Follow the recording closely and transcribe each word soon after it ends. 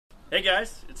Hey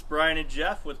guys, it's Bryan and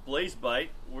Jeff with BlazeBite.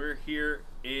 We're here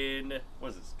in, what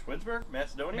is this, Twinsburg,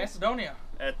 Macedonia? Macedonia.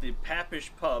 At the Papesh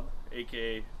Pub,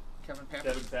 aka Kevin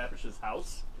Papesh's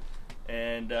house.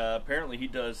 And apparently he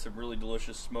does some really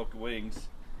delicious smoked wings.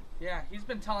 Yeah, he's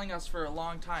been telling us for a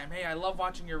long time, hey, I love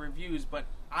watching your reviews, but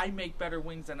I make better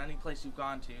wings than any place you've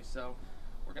gone to, so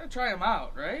we're going to try them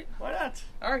out, right? Why not?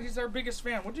 All right, he's our biggest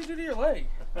fan. What'd you do to your leg?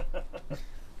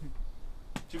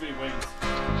 Too many wings.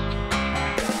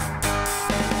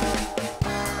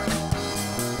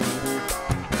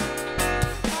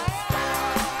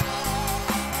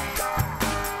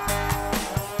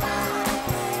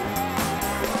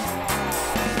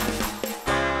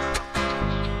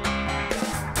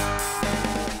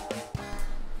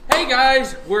 Hey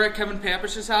guys, we're at Kevin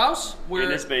Papesh's house. We're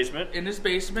In his basement. In his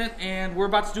basement, and we're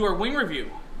about to do our wing review.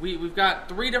 We've got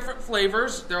 3 different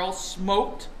flavors. They're all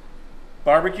smoked.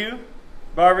 Barbecue,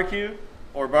 barbecue,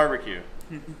 or barbecue.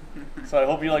 So I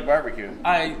hope you like barbecue.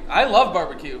 I love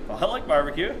barbecue. Well, I like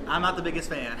barbecue. I'm not the biggest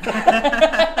fan.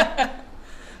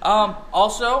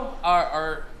 Also,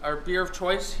 our beer of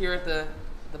choice here at the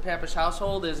Papesh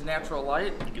household is Natural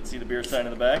Light. You can see the beer sign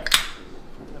in the back.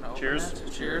 Cheers.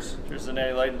 Cheers. Cheers to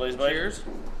Natty Light and BlazeBite. Cheers.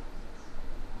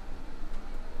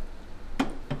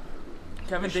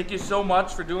 Kevin, thank you so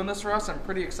much for doing this for us. I'm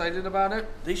pretty excited about it.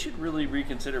 They should really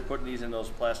reconsider putting these in those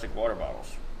plastic water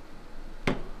bottles.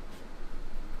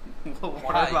 What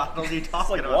water bottle are you It's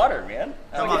talking like about? water, man.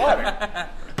 It's Come like on. water.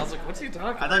 I was like, what's he talking I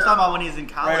about? thought you were talking about when he's in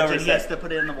Right college over and he there. has to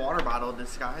put it in the water bottle to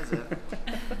disguise it.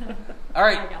 All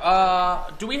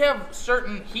right. Do we have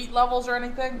certain heat levels or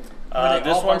anything? Or are they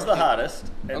This all one's the barbecue?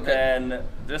 hottest, and Okay. then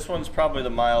this one's probably the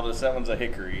mildest. That one's a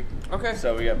hickory. Okay.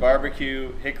 So we got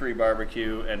barbecue, hickory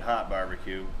barbecue, and hot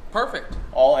barbecue, Perfect.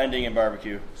 all ending in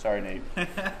barbecue. Sorry, Nate. All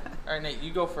right, Nate,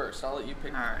 you go first. I'll let you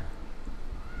pick. All right.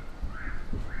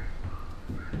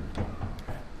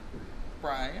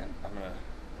 Bryan.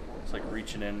 It's like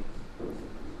reaching in.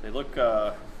 They look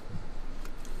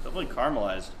definitely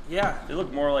caramelized. Yeah. They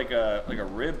look more like a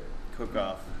rib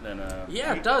cook-off than a.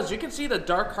 Yeah, it does. You can see the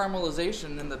dark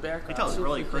caramelization in the background. You can tell it's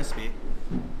really crispy.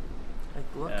 Like,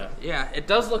 look. Yeah. Yeah, it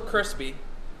does look crispy.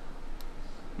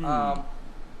 Are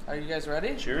you guys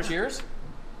ready? Cheers. Cheers.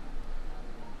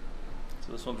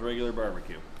 So this one's regular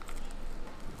barbecue.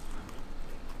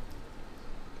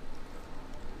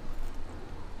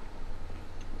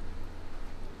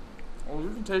 Oh, you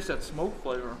can taste that smoke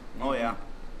flavor. Oh yeah.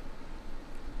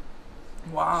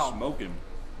 Wow. Smoking.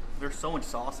 There's so much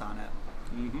sauce on it.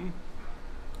 Mm-hmm.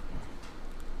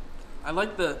 I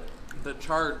like the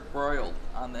charred broiled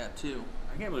on that too.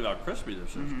 I can't believe how crispy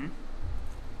this is. Mm-hmm.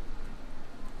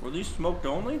 Were these smoked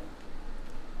only?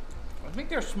 I think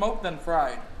they're smoked then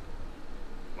fried.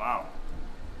 Wow.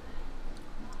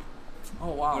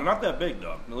 Oh wow. They're not that big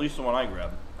though. At least the one I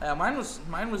grabbed. Yeah, mine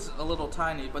was a little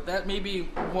tiny, but that may be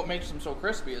what makes them so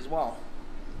crispy as well.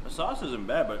 The sauce isn't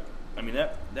bad, but I mean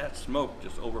that smoke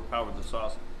just overpowered the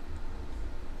sauce.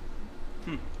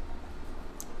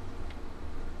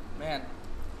 Man,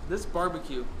 this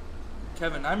barbecue,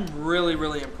 Kevin, I'm really,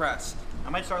 really impressed. I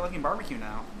might start liking barbecue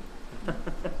now.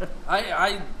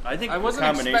 I think I the wasn't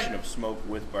combination of smoke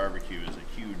with barbecue is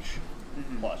a huge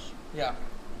plus. Yeah,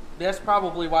 that's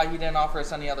probably why he didn't offer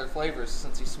us any other flavors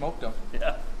since he smoked them.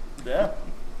 Yeah. Yeah.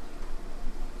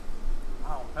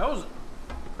 Wow, that was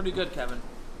pretty good, Kevin.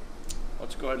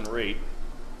 Let's go ahead and rate.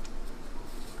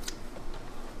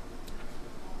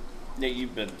 Nate,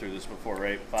 you've been through this before,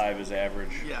 right? 5 is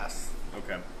average. Yes.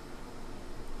 Okay.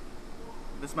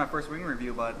 This is my first wing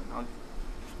review, but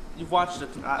You've watched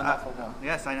it enough of them.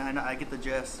 yes, I get the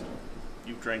gist.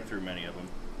 You've drank through many of them.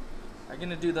 Are you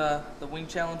gonna do the wing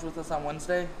challenge with us on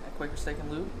Wednesday at Quaker Steak and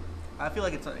Lube? I feel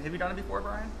like it's. Have you done it before,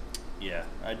 Bryan? Yeah,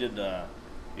 I did the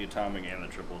atomic and the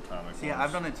triple atomic. See, ones.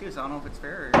 I've done it too, so I don't know if it's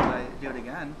fair if I do it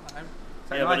again. So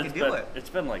I know but I can do it. It's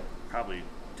been like probably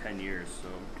 10 years, so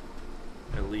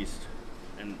at least,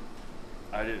 and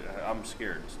I'm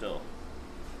scared still.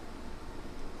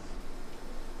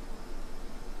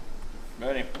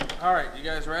 Ready? All right, you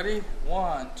guys ready?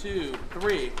 1, 2,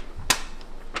 3.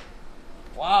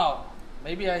 Wow,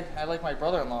 maybe I like my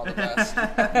brother-in-law the best.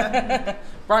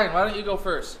 Bryan, why don't you go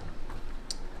first?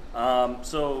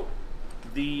 So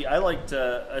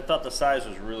I thought the size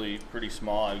was really pretty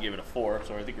small. I gave it a 4,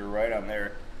 so I think you're right on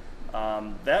there.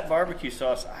 That barbecue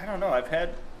sauce, I don't know. I've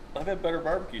had better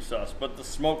barbecue sauce, but the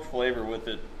smoked flavor with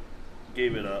it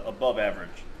gave it a above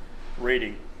average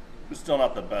rating. It's still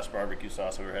not the best barbecue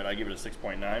sauce I've ever had. I give it a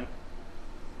 6.9.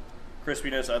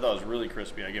 Crispiness, I thought it was really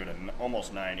crispy. I give it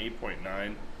almost 9,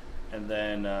 8.9. And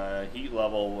then heat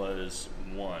level was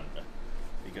 1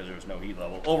 because there was no heat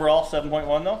level. Overall,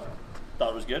 7.1 though.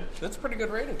 Thought it was good. That's a pretty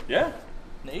good rating. Yeah.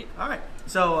 Nate? All right.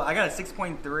 So I got a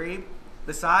 6.3.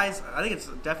 The size, I think it's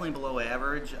definitely below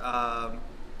average.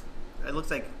 It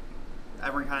looks like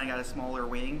everyone kind of got a smaller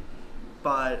wing.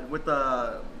 But with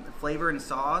the flavor and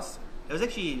sauce, it was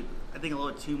actually, I think, a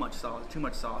little too much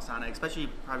sauce on it, especially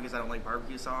probably because I don't like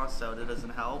barbecue sauce, so that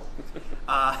doesn't help.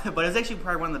 But it's actually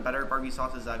probably one of the better barbecue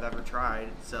sauces I've ever tried.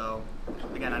 So,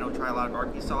 again, I don't try a lot of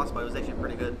barbecue sauce, but it was actually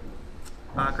pretty good.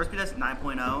 Crispiness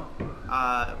 9.0.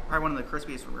 Probably one of the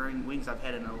crispiest wings I've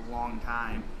had in a long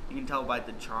time. You can tell by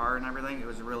the char and everything. It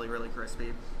was really, really crispy.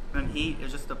 And then heat, it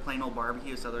was just a plain old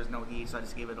barbecue, so there's no heat, so I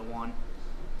just gave it a 1.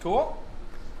 Cool.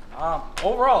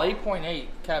 Overall, 8.8,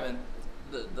 Kevin.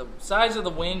 The size of the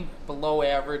wing, below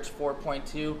average,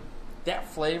 4.2. That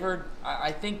flavor,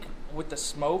 I think with the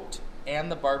smoked and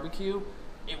the barbecue,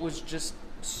 it was just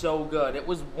so good. It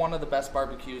was one of the best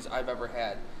barbecues I've ever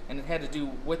had. And it had to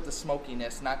do with the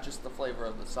smokiness, not just the flavor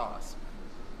of the sauce.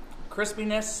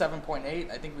 Crispiness,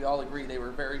 7.8. I think we all agree they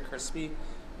were very crispy.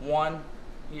 1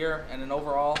 here, and an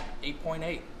overall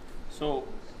 8.8. So,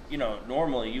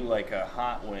 normally you like a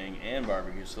hot wing and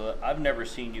barbecue, so I've never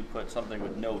seen you put something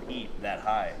with no heat that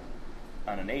high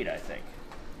on an 8, I think.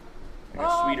 Like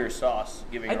a sweeter sauce,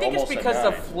 giving it almost a 9. I think it's because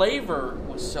the flavor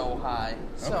was so high.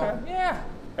 So, okay. Yeah.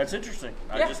 That's interesting.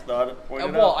 Yeah. I just thought it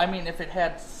pointed Well, out. I mean, if it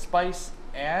had spice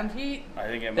and heat, I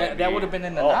think it might that would have been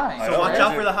in the 9. So watch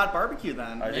out for the hot barbecue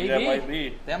then. I think that might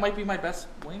be. That might be my best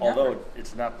wing Although ever.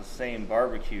 it's not the same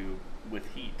barbecue with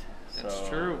heat. That's So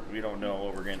true. We don't know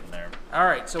what we're getting there. All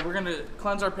right, so we're going to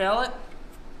cleanse our palate.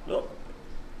 Yep.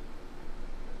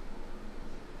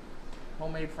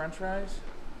 Homemade french fries.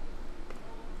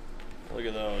 Look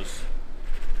at those.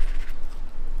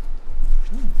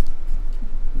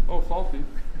 Oh, salty.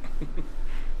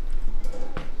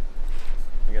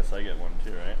 I guess I get one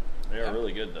too, right? They are Yeah.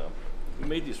 really good though. Who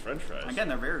made these french fries? Again,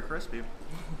 they're very crispy.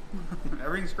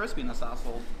 Everything's crispy in this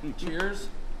household. Cheers.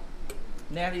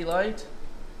 Natty Light.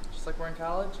 Just like we're in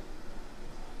college.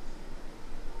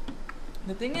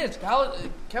 The thing is,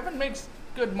 Kevin makes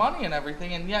good money and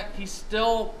everything, and yet he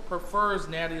still prefers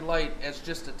Natty Light as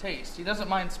just a taste. He doesn't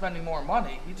mind spending more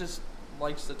money. He just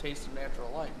likes the taste of natural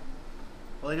light.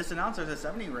 Well, they just announced there's a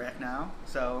 70 rack now,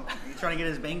 so he's trying to get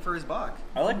his bang for his buck.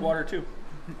 I like water too.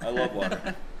 I love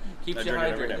water. Keeps I you drink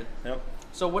it every day. hydrated. Yep.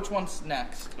 So which one's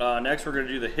next? Next, we're going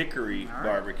to do the hickory All right.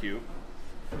 barbecue.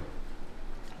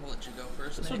 We'll let you go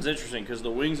first. This Nate. one's interesting because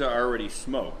the wings are already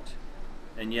smoked,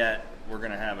 and yet we're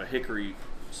going to have a hickory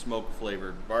smoke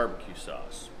flavored barbecue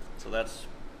sauce. So that's,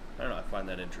 I don't know, I find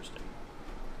that interesting.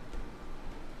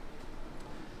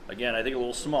 Again, I think a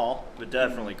little small, but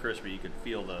definitely crispy. You can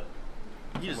feel the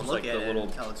You just almost look like at the it little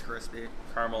and tell it's crispy.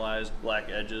 caramelized black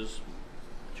edges.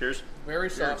 Cheers. Very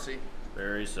saucy.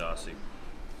 Very saucy.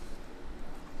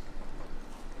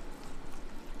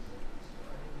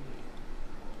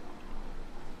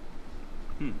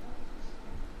 This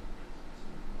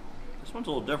one's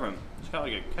a little different. It's got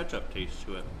like a ketchup taste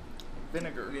to it.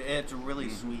 Vinegar. It's really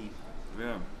sweet.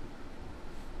 Yeah.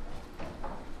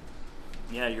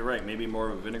 Yeah, you're right. Maybe more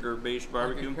of a vinegar-based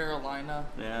barbecue. Like a Carolina.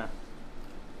 Yeah.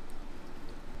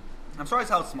 I'm surprised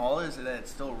how small it is that it's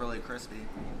still really crispy.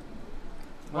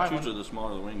 Why That's usually the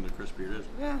smaller the wing, the crispier it is.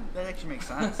 Yeah, that actually makes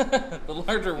sense. The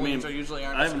larger I mean, wings are usually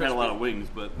aren't I as haven't had a lot crispy. of wings,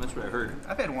 but that's what I heard.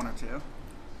 I've had one or two.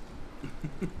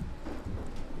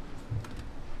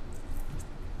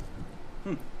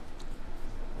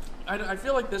 I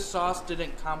feel like this sauce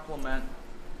didn't complement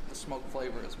the smoked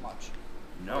flavor as much.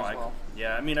 No, as well.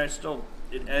 yeah, I mean, it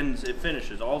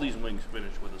finishes. All these wings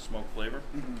finish with a smoked flavor.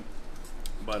 Mm-hmm.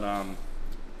 But, I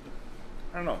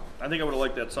don't know. I think I would have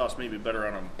liked that sauce maybe better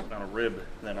on a rib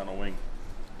than on a wing,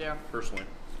 Yeah. personally.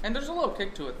 And there's a little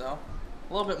kick to it though.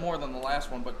 A little bit more than the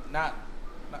last one, but not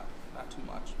too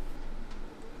much.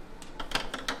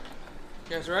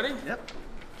 You guys ready? Yep.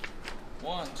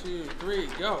 1, 2, 3,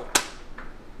 go.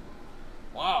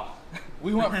 Wow.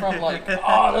 We went from like,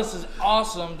 oh, this is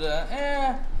awesome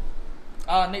to,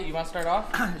 Nate, you want to start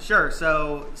off? Sure.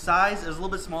 So size is a little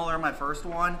bit smaller in my first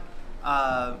one.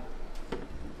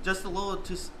 Just a little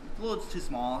too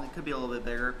small. It could be a little bit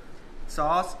bigger.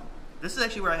 Sauce. This is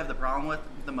actually where I have the problem with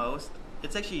the most.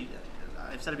 It's actually,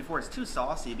 I've said it before, it's too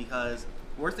saucy because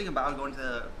the worst thing about going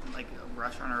to like a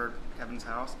restaurant or Kevin's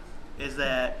house is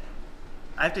that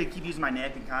I have to keep using my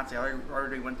napkin constantly. I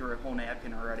already went through a whole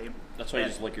napkin already. That's why you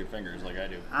just lick your fingers like I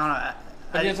do. I don't know.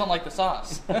 But he doesn't like the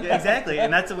sauce. Yeah, exactly,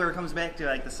 and that's where it comes back to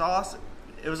like the sauce.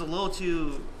 It was a little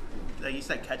too, like you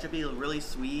said, ketchupy, really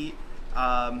sweet.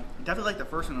 Definitely like the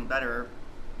first one better,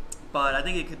 but I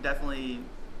think it could definitely.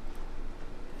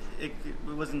 It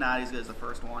was not as good as the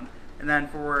first one. And then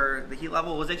for the heat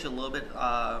level, it was actually a little bit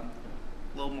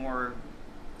little more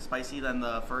spicy than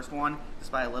the first one,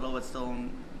 just by a little, but still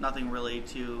nothing really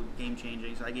too game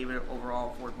changing. So I gave it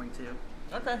overall 4.2.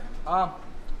 Okay.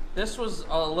 This was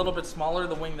a little bit smaller,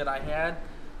 the wing that I had,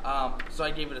 so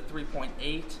I gave it a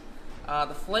 3.8.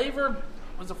 The flavor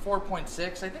was a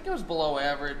 4.6. I think it was below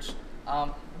average.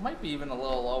 It might be even a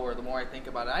little lower the more I think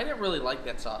about it. I didn't really like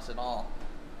that sauce at all.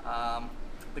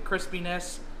 The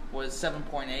crispiness was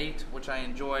 7.8, which I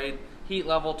enjoyed. Heat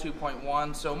level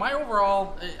 2.1. So my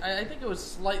overall, I think it was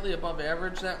slightly above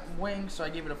average, that wing, so I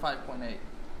gave it a 5.8.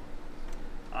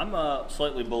 I'm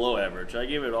slightly below average. I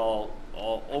gave it all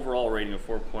overall rating of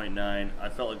 4.9. I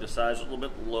felt like the size was a little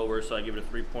bit lower, so I gave it a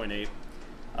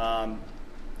 3.8.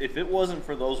 If it wasn't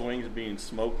for those wings being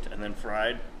smoked and then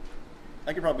fried,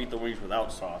 I could probably eat the wings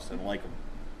without sauce and like them.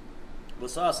 The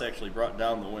sauce actually brought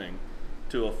down the wing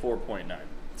to a 4.9.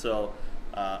 So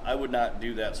I would not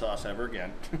do that sauce ever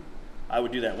again. I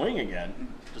would do that wing again,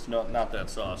 just not that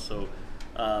sauce. So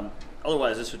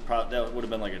otherwise, that would have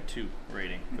been like a 2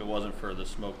 rating if it wasn't for the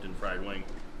smoked and fried wing.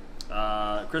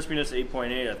 Crispiness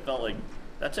 8.8. I felt like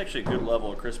that's actually a good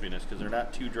level of crispiness because they're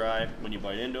not too dry when you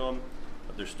bite into them,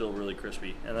 but they're still really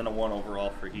crispy. And then a 1 overall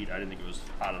for heat. I didn't think it was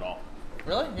hot at all.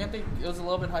 Really? You didn't think it was a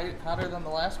little bit hotter than the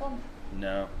last one?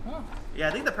 No. Oh. Yeah,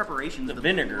 I think the preparation's The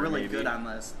vinegar, really maybe. good on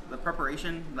this. The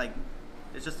preparation, like,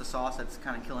 it's just the sauce that's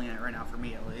kind of killing it right now for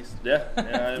me, at least. Yeah,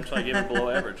 that's why I gave it below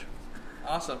average.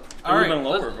 Awesome. It All would right. have been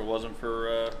lower if it wasn't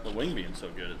for the wing being so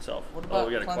good itself. What about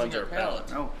we got to cleansing cleanse our your palate?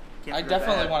 palate. Oh, can't I forget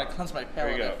definitely that. want to cleanse my There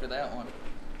palate you go. after that one.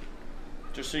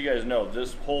 Just so you guys know,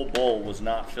 this whole bowl was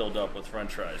not filled up with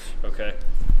French fries. Okay,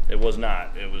 it was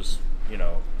not. It was, it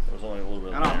was only a little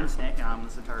bit. I don't know, I've there. been snacking on them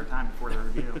this entire time before the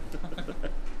review.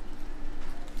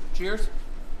 Cheers.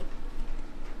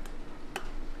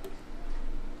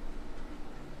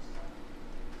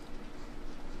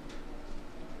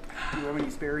 Do you have any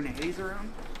sparing haze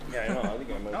around? Yeah, I know. I think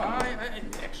I might. No, I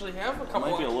actually have a couple.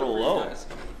 might be a extra little for you low. guys.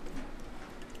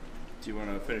 Do you want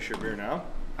to finish your beer now?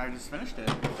 I just finished it.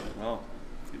 Oh,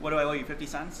 What do I owe you, 50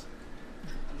 cents?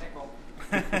 A nickel.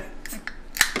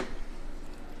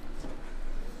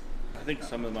 I think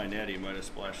some of my natty might have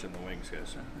splashed in the wings,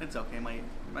 guys. It's okay, might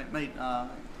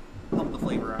help the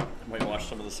flavor out. Might wash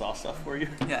some of the sauce off for you.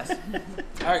 Yes.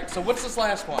 All right. So what's this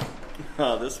last one?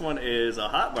 This one is a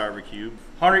hot barbecue,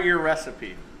 100-year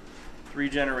recipe, 3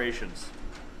 generations,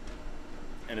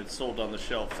 and it's sold on the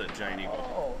shelves at Giant Eagle.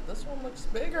 Oh, this one looks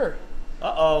bigger.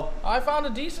 Uh-oh. I found a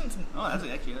decent. Oh, that's a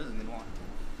good one.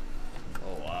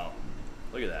 Oh, wow.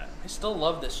 Look at that. I still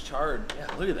love this chard. Yeah,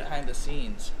 look at that. Behind the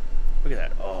scenes. Look at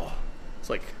that. Oh, it's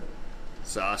like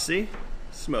saucy,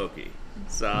 smoky.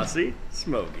 Saucy,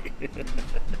 smoky.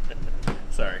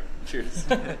 Sorry. Cheers.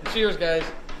 Cheers, guys.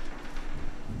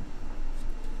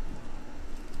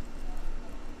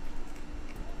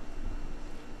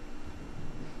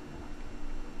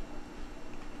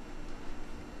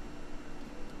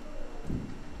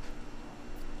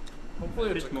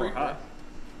 Hopefully it's It's a more creeper. hot.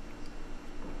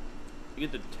 You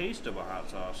get the taste of a hot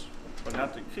sauce, but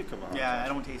not the kick of a hot Yeah, sauce.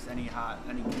 I don't taste any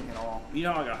kick at all. You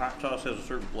know how like a hot sauce has a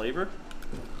certain flavor?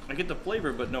 I get the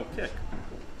flavor, but no kick.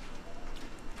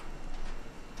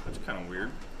 That's kind of weird.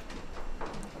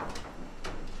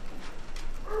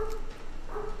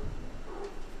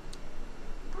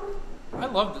 I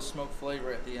love the smoked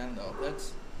flavor at the end, though.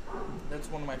 That's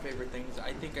one of my favorite things.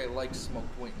 I think I like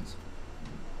smoked wings.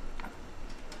 I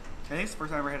think it's the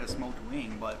first time I ever had a smoked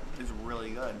wing, but it's really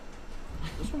good.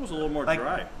 This one was a little more Like,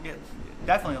 dry. Yeah,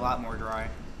 definitely a lot more dry.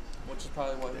 Which is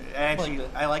probably why Actually,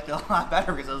 like I liked it a lot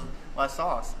better because it was less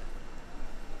sauce.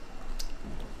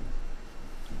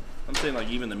 I'm saying like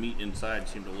even the meat inside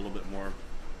seemed a little bit more.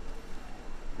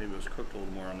 Maybe it was cooked a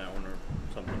little more on that one or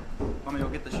something. Want me to go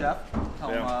get the chef? Tell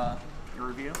him Yeah. your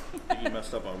review. I think you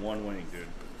messed up on one wing, dude.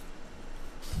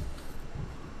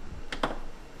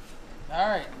 All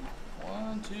right,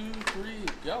 1, 2, 3,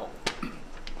 go.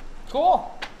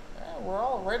 Cool. Yeah, we're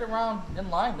all right around in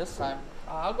line this time.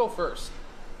 I'll go first.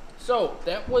 So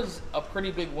that was a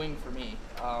pretty big wing for me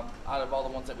out of all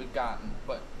the ones that we've gotten.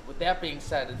 But with that being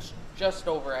said, it's just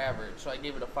over average. So I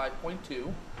gave it a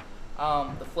 5.2.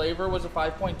 The flavor was a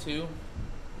 5.2.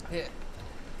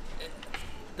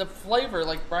 The flavor,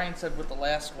 like Bryan said with the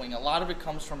last wing, a lot of it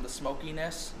comes from the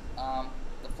smokiness.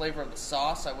 The flavor of the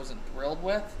sauce I wasn't thrilled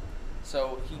with.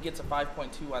 So he gets a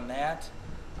 5.2 on that.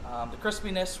 The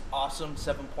crispiness, awesome,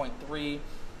 7.3.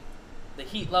 The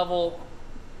heat level,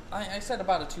 I said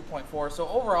about a 2.4. So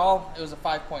overall, it was a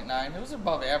 5.9. It was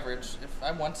above average. If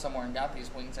I went somewhere and got these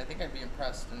wings, I think I'd be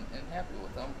impressed and happy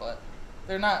with them. But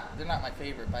they're not my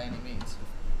favorite by any means.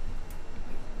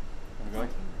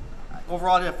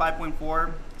 Overall, I did a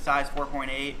 5.4, size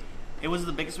 4.8. It was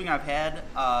the biggest wing I've had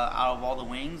out of all the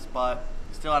wings, but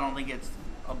still I don't think it's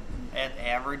at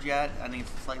average yet. I think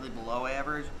it's slightly below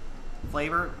average.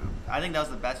 Flavor, I think that was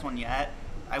the best one yet.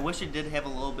 I wish it did have a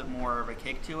little bit more of a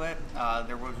kick to it.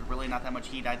 There was really not that much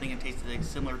heat. I think it tasted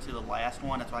similar to the last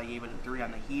one. That's why I gave it a 3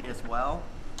 on the heat as well.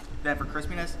 Then for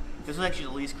crispiness, this was actually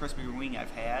the least crispy wing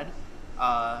I've had,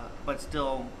 but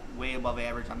still way above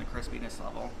average on the crispiness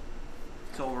level.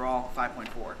 So overall,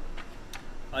 5.4.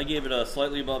 I gave it a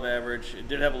slightly above average. It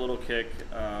did have a little kick.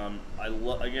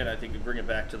 Again, I think to bring it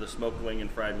back to the smoked wing and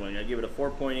fried wing, I gave it a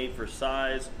 4.8 for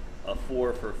size, a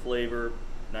 4 for flavor,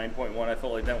 9.1. I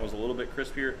felt like that was a little bit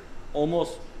crispier,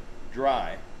 almost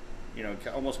dry.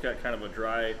 Almost got kind of a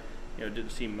dry. Didn't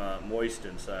seem moist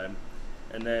inside.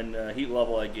 And then heat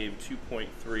level, I gave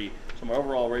 2.3. So my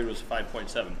overall rate was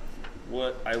 5.7.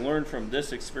 What I learned from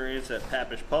this experience at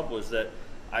Papesh Pub was that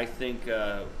I think.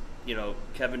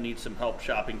 Kevin needs some help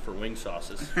shopping for wing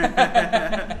sauces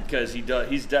because he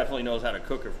definitely knows how to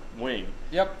cook a wing.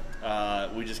 Yep.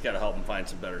 We just got to help him find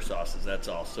some better sauces. That's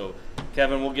all. So,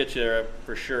 Kevin, we'll get you there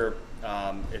for sure.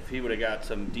 If he would have got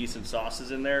some decent sauces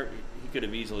in there, he could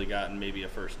have easily gotten maybe a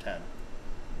first 10.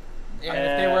 Yeah,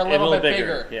 if they were a little bit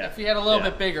bigger. Yeah. If he had a little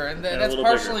bit bigger, and that's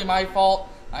partially my fault.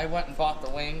 I went and bought the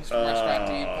wings from Restaurant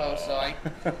Depot,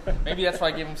 so maybe that's why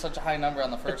I gave him such a high number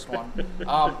on the first one.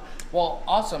 Well,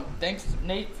 awesome. Thanks,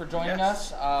 Nate, for joining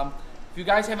us. If you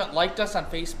guys haven't liked us on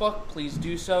Facebook, please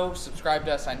do so. Subscribe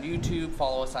to us on YouTube.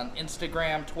 Follow us on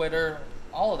Instagram, Twitter,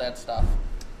 all of that stuff.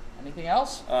 Anything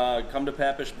else? Come to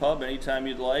Papesh Pub anytime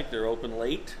you'd like. They're open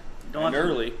late and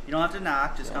early. You don't have to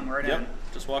knock. Just come right in.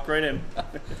 Just walk right in.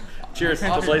 Cheers to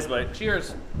BlazeBite.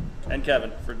 Cheers. And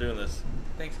Kevin for doing this.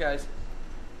 Thanks, guys.